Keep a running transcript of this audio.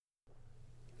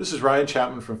This is Ryan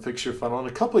Chapman from Fix Your Funnel. And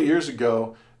a couple of years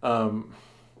ago,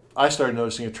 I started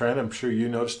noticing a trend. I'm sure you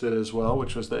noticed it as well,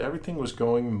 which was that everything was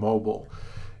going mobile.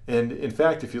 And in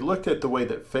fact, if you looked at the way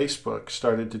that Facebook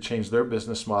started to change their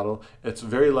business model, it's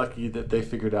very lucky that they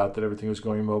figured out that everything was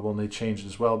going mobile and they changed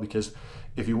as well. Because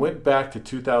if you went back to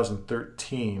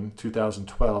 2013,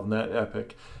 2012, and that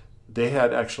epic, they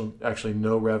had actually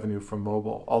no revenue from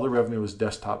mobile. All the revenue was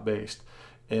desktop based.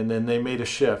 And then they made a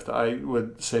shift. I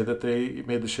would say that they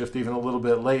made the shift even a little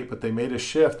bit late, but they made a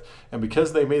shift. And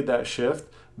because they made that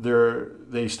shift,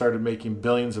 they started making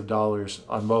billions of dollars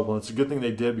on mobile. And it's a good thing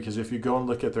they did, because if you go and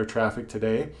look at their traffic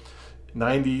today,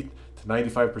 90 to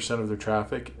 95% of their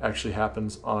traffic actually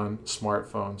happens on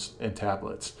smartphones and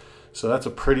tablets. So that's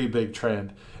a pretty big trend.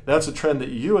 And that's a trend that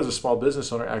you as a small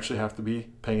business owner actually have to be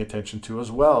paying attention to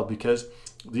as well, because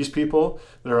these people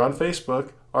that are on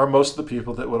Facebook are most of the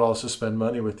people that would also spend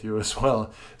money with you as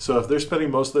well. So if they're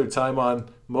spending most of their time on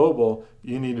mobile,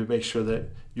 you need to make sure that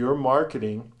your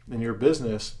marketing and your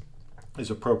business is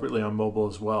appropriately on mobile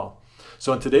as well.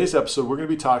 So in today's episode, we're going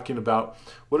to be talking about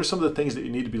what are some of the things that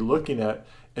you need to be looking at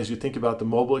as you think about the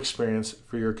mobile experience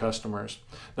for your customers.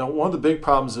 Now, one of the big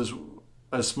problems is,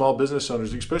 as small business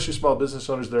owners, especially small business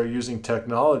owners that are using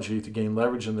technology to gain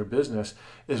leverage in their business,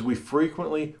 is we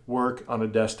frequently work on a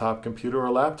desktop computer or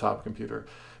a laptop computer,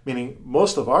 meaning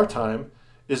most of our time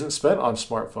isn't spent on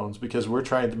smartphones because we're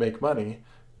trying to make money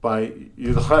by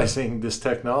utilizing this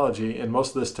technology, and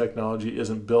most of this technology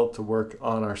isn't built to work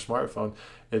on our smartphone.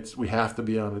 We have to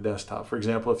be on a desktop. For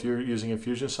example, if you're using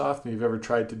Infusionsoft and you've ever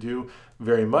tried to do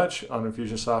very much on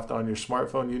Infusionsoft on your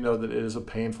smartphone, you know that it is a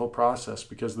painful process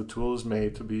because the tool is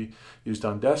made to be used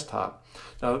on desktop.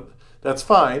 Now, that's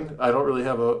fine. I don't really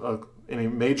have any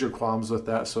major qualms with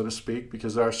that, so to speak,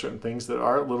 because there are certain things that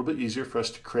are a little bit easier for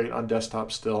us to create on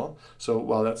desktop still. So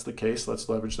while that's the case, let's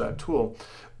leverage that tool.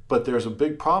 But there's a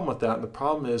big problem with that, and the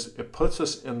problem is it puts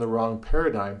us in the wrong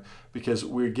paradigm, because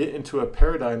we get into a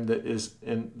paradigm that is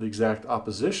in the exact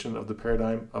opposition of the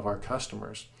paradigm of our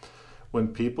customers. When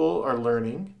people are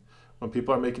learning, when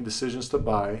people are making decisions to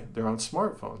buy, they're on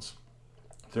smartphones.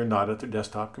 They're not at their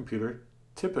desktop computer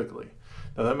typically.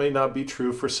 Now, that may not be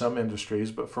true for some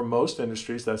industries, but for most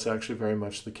industries, that's actually very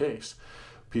much the case.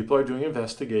 People are doing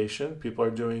investigation, people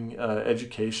are doing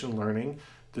education, learning,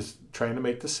 just trying to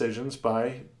make decisions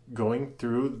by going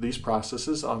through these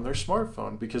processes on their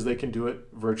smartphone, because they can do it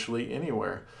virtually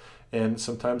anywhere. And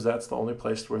sometimes that's the only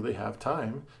place where they have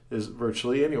time, is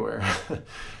virtually anywhere.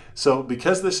 So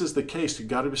because this is the case, you've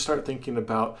got to start thinking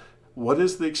about, what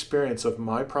is the experience of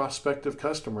my prospective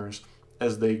customers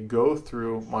as they go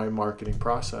through my marketing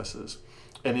processes?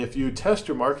 And if you test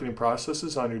your marketing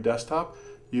processes on your desktop,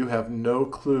 you have no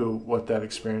clue what that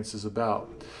experience is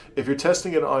about. If you're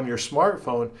testing it on your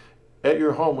smartphone at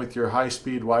your home with your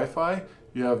high-speed Wi-Fi,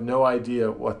 you have no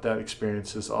idea what that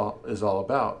experience is all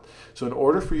about. So in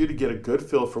order for you to get a good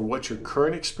feel for what your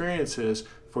current experience is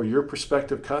for your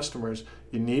prospective customers,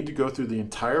 you need to go through the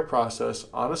entire process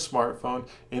on a smartphone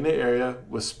in an area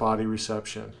with spotty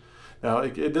reception. Now,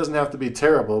 it doesn't have to be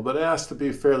terrible, but it has to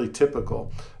be fairly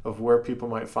typical of where people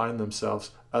might find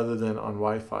themselves other than on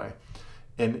Wi-Fi.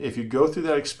 And if you go through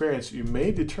that experience, you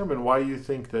may determine why you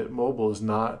think that mobile is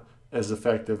not as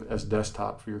effective as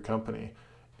desktop for your company.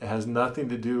 It has nothing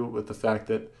to do with the fact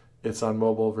that it's on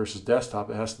mobile versus desktop.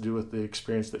 It has to do with the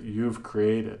experience that you've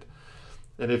created.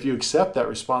 And if you accept that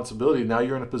responsibility, now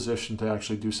you're in a position to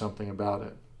actually do something about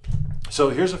it. So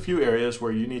here's a few areas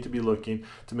where you need to be looking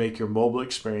to make your mobile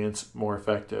experience more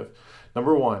effective.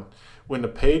 Number one, when the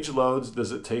page loads,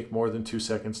 does it take more than 2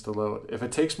 seconds to load? If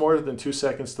it takes more than 2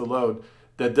 seconds to load,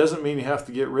 that doesn't mean you have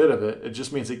to get rid of it. It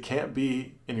just means it can't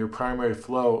be in your primary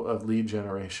flow of lead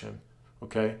generation.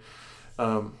 Okay?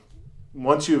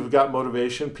 Once you've got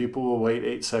motivation, people will wait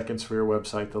 8 seconds for your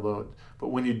website to load. But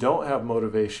when you don't have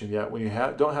motivation yet, when you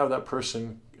don't have that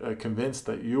person convinced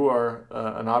that you are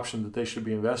an option that they should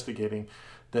be investigating,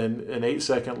 then an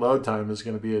 8-second load time is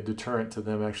going to be a deterrent to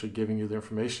them actually giving you the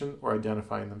information or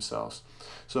identifying themselves.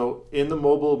 So in the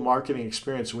mobile marketing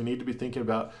experience, we need to be thinking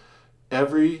about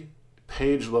every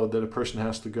page load that a person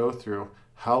has to go through.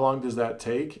 How long does that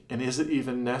take? And is it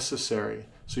even necessary?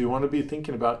 So you want to be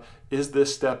thinking about, is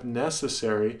this step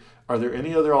necessary? Are there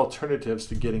any other alternatives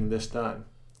to getting this done?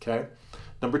 Okay.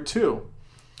 Number two,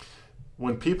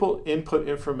 when people input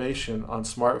information on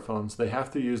smartphones, they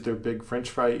have to use their big French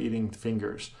fry eating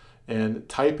fingers. And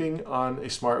typing on a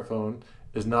smartphone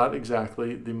is not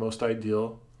exactly the most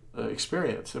ideal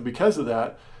experience. And because of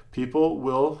that, people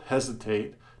will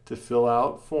hesitate to fill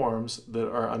out forms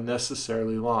that are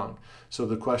unnecessarily long. So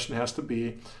the question has to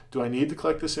be, do I need to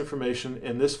collect this information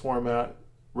in this format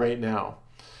right now?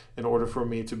 in order for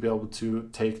me to be able to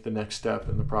take the next step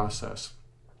in the process.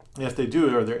 And if they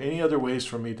do, are there any other ways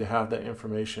for me to have that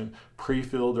information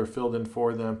pre-filled or filled in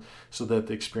for them so that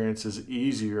the experience is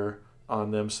easier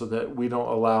on them, so that we don't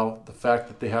allow the fact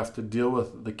that they have to deal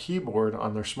with the keyboard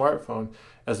on their smartphone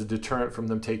as a deterrent from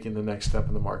them taking the next step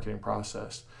in the marketing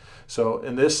process. So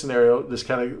in this scenario, this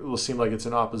kind of will seem like it's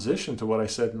in opposition to what I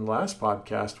said in the last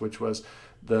podcast, which was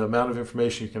the amount of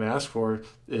information you can ask for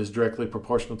is directly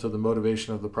proportional to the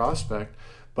motivation of the prospect.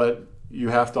 But you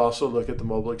have to also look at the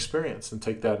mobile experience and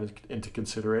take that into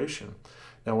consideration.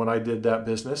 Now, when I did that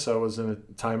business, I was in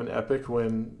a time in Epic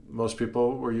when most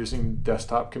people were using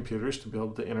desktop computers to be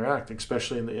able to interact,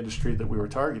 especially in the industry that we were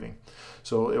targeting.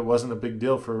 So it wasn't a big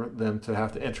deal for them to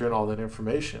have to enter in all that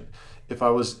information. If I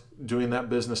was doing that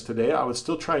business today, I would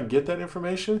still try and get that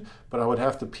information, but I would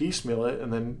have to piecemeal it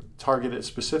and then target it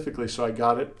specifically so I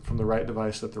got it from the right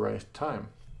device at the right time.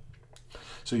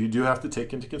 So you do have to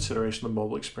take into consideration the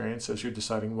mobile experience as you're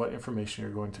deciding what information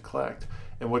you're going to collect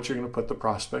and what you're going to put the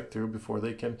prospect through before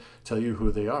they can tell you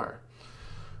who they are.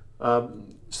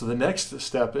 So the next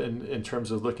step in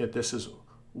terms of looking at this is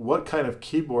what kind of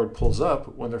keyboard pulls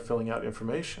up when they're filling out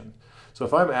information. So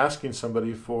if I'm asking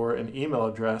somebody for an email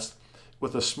address,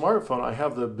 with a smartphone, I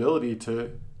have the ability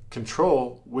to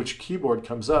control which keyboard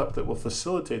comes up that will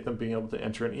facilitate them being able to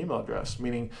enter an email address,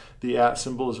 meaning the @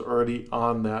 symbol is already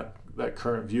on that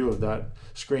current view of that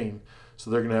screen. So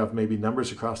they're going to have maybe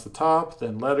numbers across the top,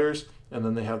 then letters, and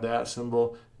then they have the @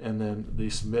 symbol, and then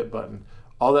the submit button.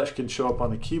 All that can show up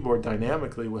on the keyboard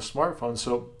dynamically with smartphones.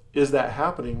 So is that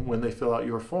happening when they fill out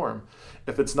your form?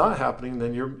 If it's not happening,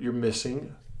 then you're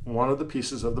missing one of the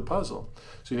pieces of the puzzle.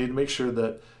 So you need to make sure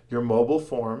that your mobile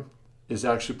form is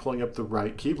actually pulling up the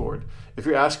right keyboard. If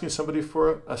you're asking somebody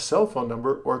for a cell phone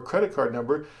number or a credit card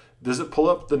number, does it pull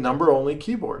up the number-only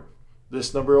keyboard?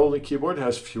 This number-only keyboard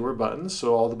has fewer buttons,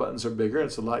 so all the buttons are bigger, and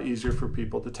it's a lot easier for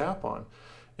people to tap on.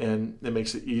 And it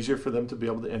makes it easier for them to be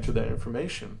able to enter that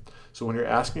information. So when you're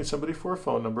asking somebody for a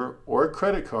phone number or a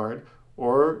credit card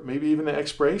or maybe even an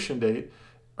expiration date,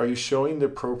 are you showing the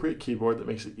appropriate keyboard that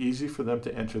makes it easy for them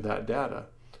to enter that data?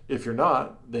 If you're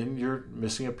not, then you're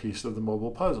missing a piece of the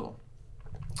mobile puzzle.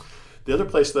 The other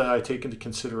place that I take into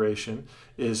consideration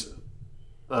is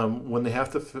when they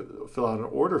have to fill out an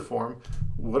order form,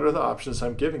 what are the options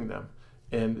I'm giving them?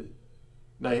 And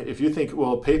now if you think,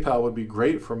 well, PayPal would be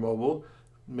great for mobile,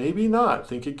 maybe not.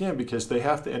 Think again, because they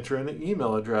have to enter in an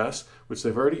email address, which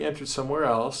they've already entered somewhere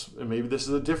else, and maybe this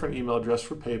is a different email address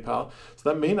for PayPal, so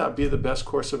that may not be the best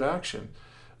course of action.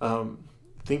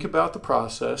 Think about the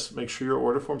process, make sure your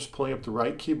order form's pulling up the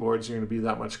right keyboards, you're going to be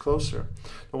that much closer.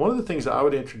 And one of the things that I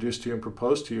would introduce to you and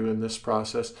propose to you in this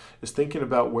process is thinking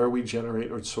about where we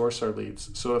generate or source our leads.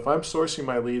 So if I'm sourcing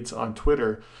my leads on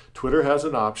Twitter, Twitter has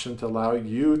an option to allow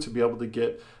you to be able to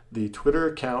get the Twitter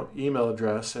account, email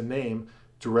address, and name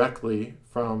directly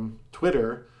from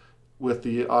Twitter with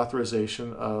the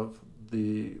authorization of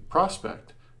the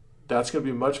prospect. That's going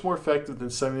to be much more effective than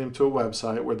sending them to a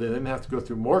website where they then have to go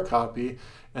through more copy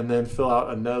and then fill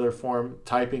out another form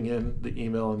typing in the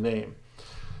email and name.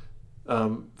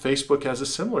 Facebook has a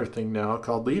similar thing now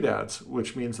called lead ads,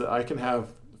 which means that I can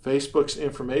have Facebook's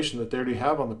information that they already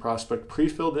have on the prospect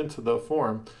pre-filled into the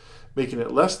form, making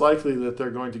it less likely that they're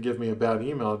going to give me a bad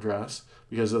email address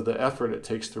because of the effort it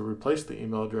takes to replace the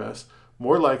email address,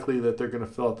 more likely that they're going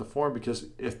to fill out the form because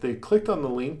if they clicked on the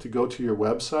link to go to your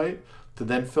website to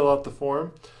then fill out the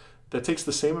form, that takes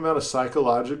the same amount of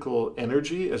psychological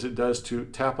energy as it does to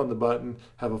tap on the button,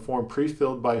 have a form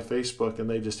pre-filled by Facebook, and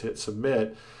they just hit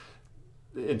submit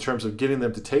in terms of getting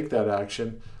them to take that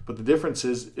action. But the difference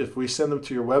is if we send them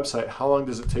to your website, how long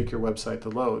does it take your website to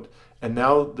load? And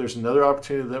now there's another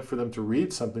opportunity for them to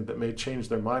read something that may change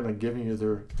their mind on giving you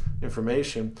their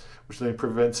information, which then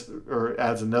prevents or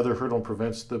adds another hurdle and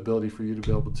prevents the ability for you to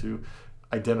be able to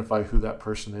identify who that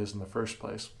person is in the first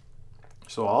place.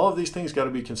 So all of these things got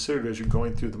to be considered as you're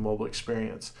going through the mobile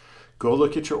experience. Go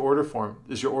look at your order form.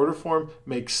 Does your order form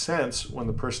make sense when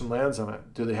the person lands on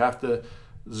it? Do they have to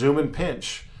zoom and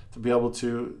pinch to be able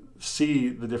to see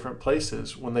the different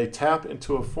places? When they tap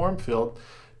into a form field,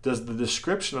 does the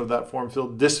description of that form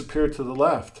field disappear to the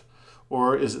left?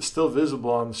 Or is it still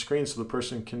visible on the screen so the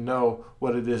person can know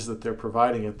what it is that they're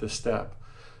providing at this step?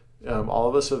 All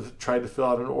of us have tried to fill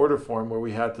out an order form where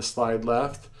we had to slide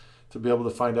left to be able to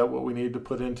find out what we needed to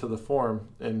put into the form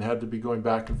and had to be going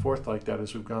back and forth like that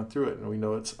as we've gone through it. And we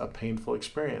know it's a painful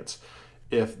experience.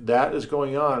 If that is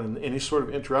going on and any sort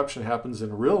of interruption happens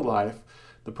in real life,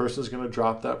 the person is going to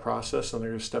drop that process and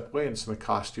they're going to step away and it's going to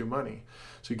cost you money.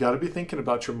 So you got to be thinking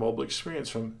about your mobile experience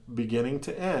from beginning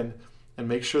to end and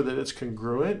make sure that it's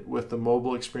congruent with the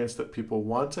mobile experience that people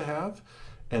want to have,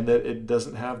 and that it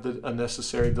doesn't have the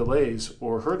unnecessary delays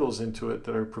or hurdles into it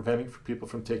that are preventing people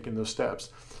from taking those steps.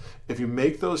 If you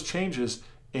make those changes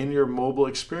in your mobile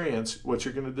experience, what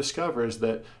you're going to discover is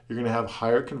that you're going to have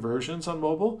higher conversions on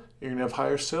mobile, you're going to have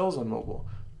higher sales on mobile.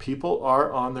 People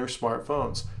are on their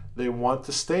smartphones. They want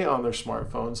to stay on their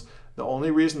smartphones. The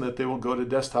only reason that they will go to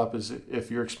desktop is if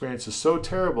your experience is so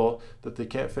terrible that they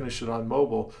can't finish it on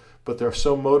mobile, but they're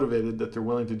so motivated that they're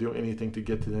willing to do anything to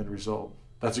get to the end result.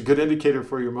 That's a good indicator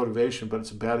for your motivation, but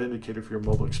it's a bad indicator for your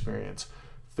mobile experience.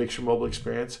 Fix your mobile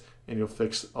experience, and you'll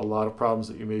fix a lot of problems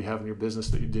that you may have in your business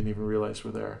that you didn't even realize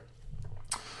were there.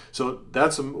 So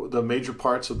that's the major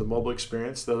parts of the mobile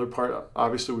experience. The other part,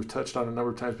 obviously, we've touched on a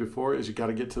number of times before, is you got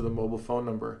to get to the mobile phone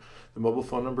number. The mobile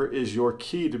phone number is your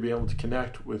key to be able to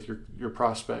connect with your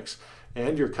prospects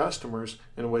and your customers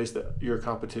in ways that your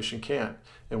competition can't.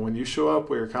 And when you show up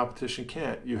where your competition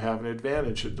can't, you have an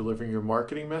advantage at delivering your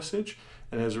marketing message,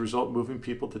 and as a result, moving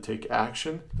people to take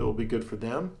action that will be good for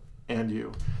them and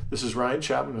you. This is Ryan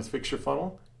Chapman with Fix Your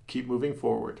Funnel. Keep moving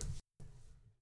forward.